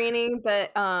early screening, but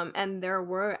and there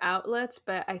were outlets,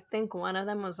 but I think one of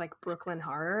them was like Brooklyn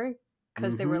Horror,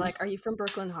 because they were like, "Are you from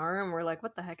Brooklyn Horror?" And we're like,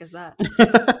 "What the heck is that?"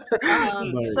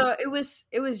 So it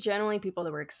was generally people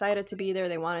that were excited to be there.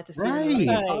 They wanted to see the movie.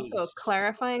 Also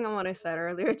clarifying on what I said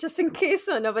earlier, just in case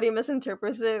so nobody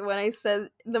misinterprets it. When I said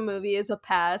the movie is a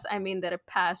pass, I mean that it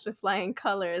passed with flying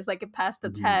colors, like it passed the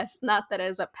test. Not that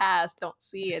it's a pass. Don't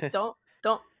see it. Don't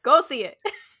go see it.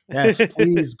 Yes,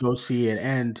 please go see it.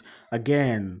 And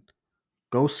again,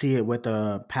 Go see it with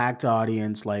a packed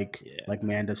audience, Yeah. like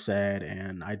Manda said,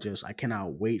 and I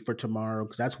cannot wait for tomorrow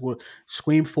because that's what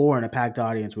Scream 4 and a packed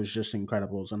audience was just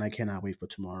incredible, and I cannot wait for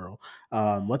tomorrow.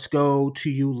 Let's go to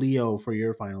you, Leo, for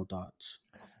your final thoughts.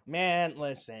 Man,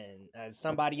 listen, as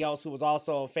somebody else who was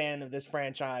also a fan of this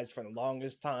franchise for the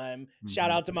longest time,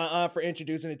 shout out to my aunt for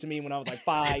introducing it to me when I was like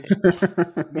 5.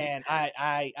 Man,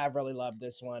 I really love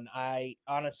this one. I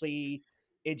honestly,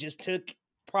 it just took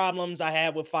problems I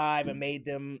had with 5 and made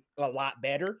them a lot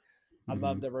better. I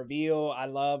love the reveal. I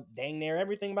love dang near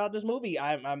everything about this movie.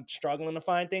 I'm struggling to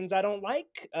find things I don't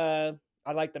like.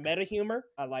 I like the meta humor.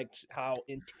 I liked how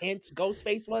intense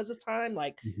Ghostface was this time.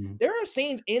 Like, there are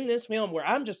scenes in this film where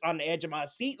I'm just on the edge of my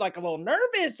seat, like a little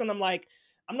nervous, and I'm like,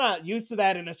 I'm not used to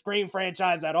that in a Scream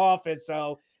franchise that often.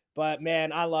 So, but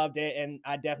man, I loved it, and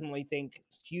I definitely think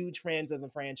huge fans of the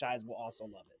franchise will also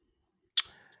love it.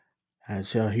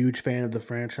 As a huge fan of the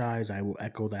franchise, I will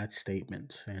echo that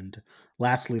statement. And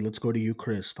lastly, let's go to you,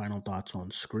 Chris. Final thoughts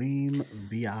on Scream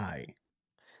VI.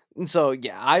 So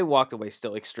yeah, I walked away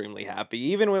still extremely happy.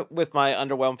 Even with my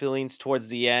underwhelmed feelings towards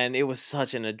the end, it was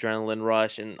such an adrenaline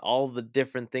rush and all the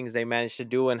different things they managed to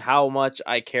do and how much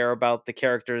I care about the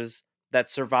characters that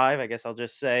survive. I guess I'll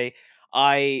just say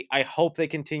I hope they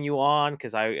continue on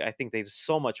because I think there's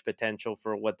so much potential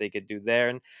for what they could do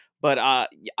there. But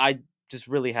I just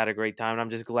really had a great time. And I'm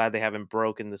just glad they haven't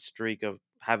broken the streak of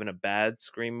having a bad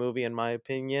Scream movie, in my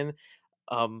opinion.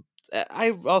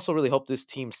 I also really hope this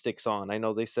team sticks on. I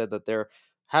know they said that they're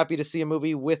happy to see a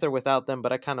movie with or without them,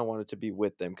 but I kind of wanted to be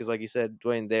with them because, like you said,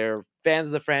 Dwayne, they're fans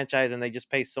of the franchise and they just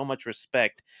pay so much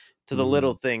respect to the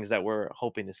little things that we're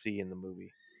hoping to see in the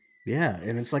movie. Yeah,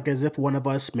 and it's like as if one of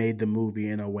us made the movie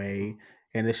in a way,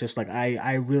 and it's just like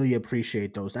I really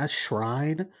appreciate those. That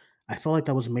shrine, I felt like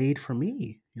that was made for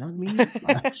me. You know what I mean?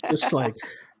 I was just like,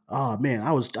 oh man,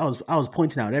 I was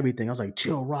pointing out everything. I was like,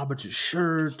 Jill Roberts'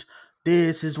 shirt,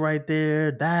 this is right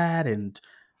there, that, and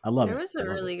I love There it. was I a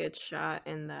love really good shot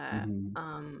in that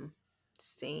it.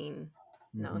 scene.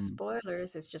 No Mhm.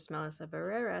 spoilers. It's just Melissa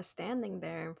Barrera standing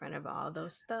there in front of all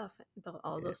those stuff,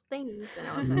 all those things, and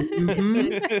I was like,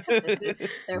 "This is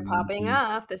they're popping Mhm.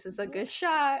 off. This is a good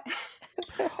shot."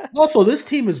 Also, this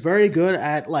team is very good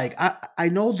at like I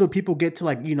know the people get to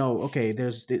like okay,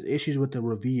 there's the issues with the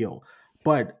reveal,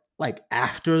 but like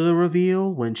after the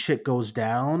reveal when shit goes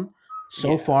down,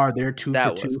 so Yeah, far they're 2 for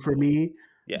that was 2 for cool. me.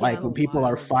 Yeah. Like when people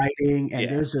are fighting and Yeah.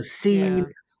 there's a scene Yeah.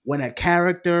 when a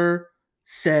character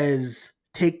says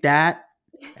take that,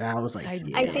 and I was like,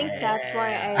 I think that's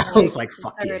why I yeah. I was liked like, the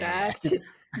fuck third yeah. act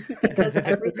because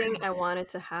everything I wanted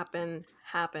to happen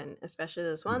happened. Especially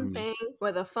this one Mhm. thing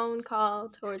with a phone call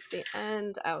towards the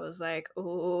end. I was like,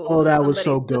 Oh, "Ooh, that was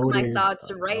somebody so took my goated.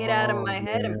 thoughts right out of Oh my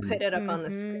head and man, put it up on the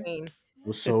Mhm. screen." it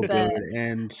was so But good,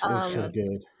 and it was so um,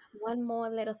 good. one more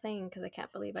little thing because I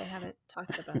can't believe I haven't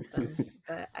talked about them.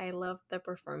 But I love the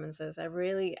performances.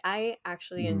 I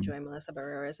actually Mhm. enjoy Melissa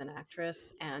Barrera as an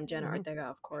actress and Jenna Mhm. Ortega,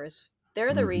 of course.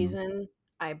 They're the Mhm. reason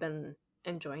I've been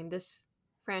enjoying this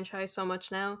franchise so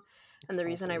much now, and the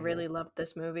reason I really love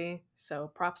this movie. So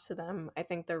props to them. I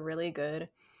think they're really good.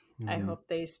 I Mhm. hope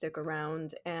they stick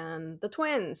around. And the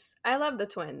twins, I love the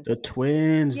The twins.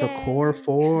 twins, the core Yay.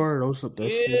 4,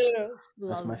 Yeah. that's my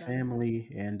Love them.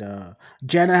 family. And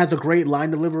Jenna has a great line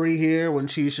delivery here when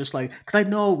she's just like, because I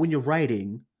know when you're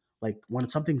writing, like when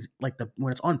something's like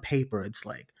when it's on paper, it's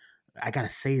like, I gotta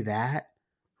say that,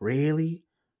 really.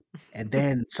 And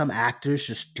then some actors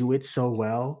just do it so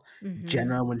well. Mhm.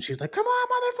 Jenna, when she's like, "Come on,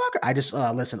 motherfucker!" I just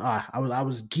listen. I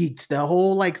was geeked the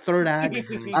whole like third act.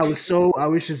 Mhm. I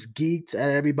was just geeked at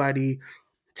everybody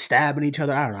stabbing each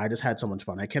other. I don't know. I just had so much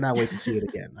fun. I cannot wait to see it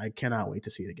again. I cannot wait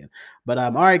to see it again. But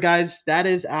all right, guys, that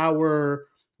is our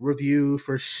review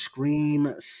for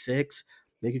Scream 6.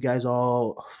 Thank you guys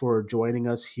all for joining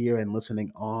us here and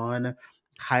listening on.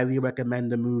 Highly recommend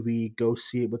the movie. Go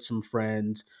see it with some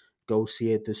friends. Go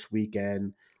see it this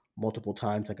weekend multiple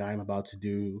times like I'm about to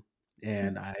do.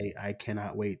 And I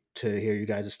cannot wait to hear you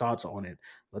guys' thoughts on it.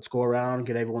 Let's go around,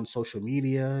 get everyone's social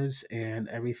medias and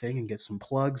everything and get some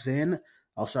plugs in.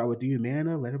 I'll start with you,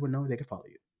 Mana. Let everyone know they can follow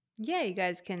you. Yeah, you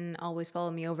guys can always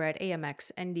follow me over at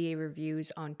AMX NDA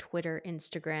Reviews on Twitter,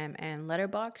 Instagram, and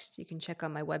Letterboxd. You can check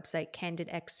out my website,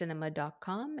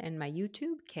 candidxcinema.com, and my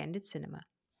YouTube, Candid Cinema.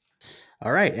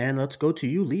 All right, and let's go to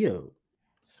you, Leo.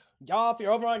 Y'all, if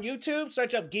you're over on YouTube,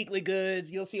 search up Geekly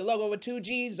Goods. You'll see a logo with 2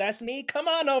 G's. That's me. Come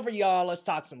on over, y'all. Let's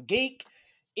talk some geek.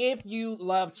 If you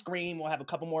love Scream, we'll have a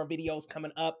couple more videos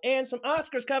coming up and some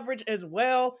Oscars coverage as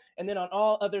well. And then on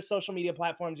all other social media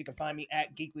platforms, you can find me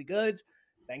at Geekly Goods.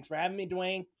 Thanks for having me,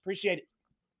 Dwayne. Appreciate it.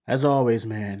 As always,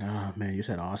 man. Oh man, you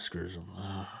said Oscars.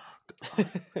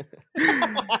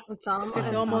 It's almost,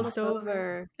 It's almost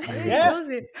over. Hey, Yeah.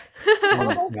 Josie.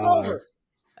 Almost over.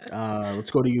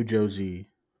 Let's go to you, Josie.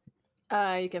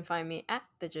 You can find me at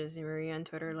the Josie Marie on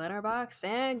Twitter, Letterboxd,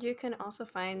 and you can also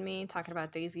find me talking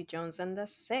about Daisy Jones and the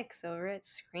Six over at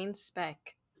Screen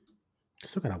Spec.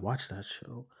 Still gotta watch that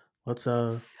show. Let's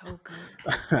It's so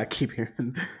good. I keep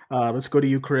hearing. Let's go to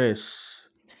you, Chris.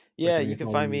 Where Yeah, can we you can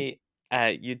follow find me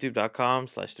at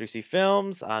youtube.com/3C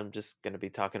Films. I'm just going to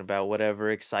be talking about whatever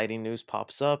exciting news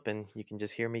pops up, and you can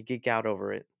just hear me geek out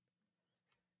over it.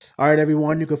 All right,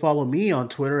 everyone. You can follow me on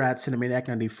Twitter at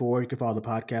Cinemaniac94. You can follow the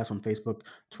podcast on Facebook,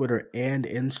 Twitter, and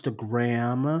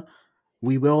Instagram.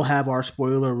 We will have our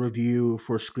spoiler review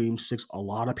for Scream 6. A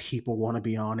lot of people want to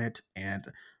be on it, and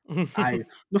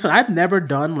I've never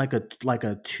done like a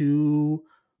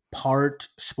 2-part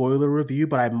spoiler review,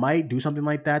 but I might do something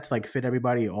like that to like fit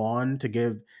everybody on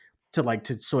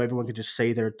so everyone could just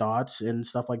say their thoughts and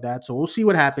stuff like that. So we'll see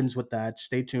what happens with that.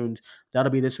 Stay tuned. That'll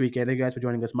be this weekend. Thank you guys for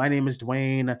joining us. My name is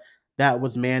Dwayne. That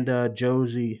was Manda,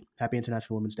 Josie. Happy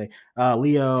International Women's Day.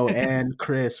 Leo and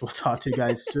Chris. We'll talk to you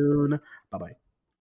guys soon. Bye-bye.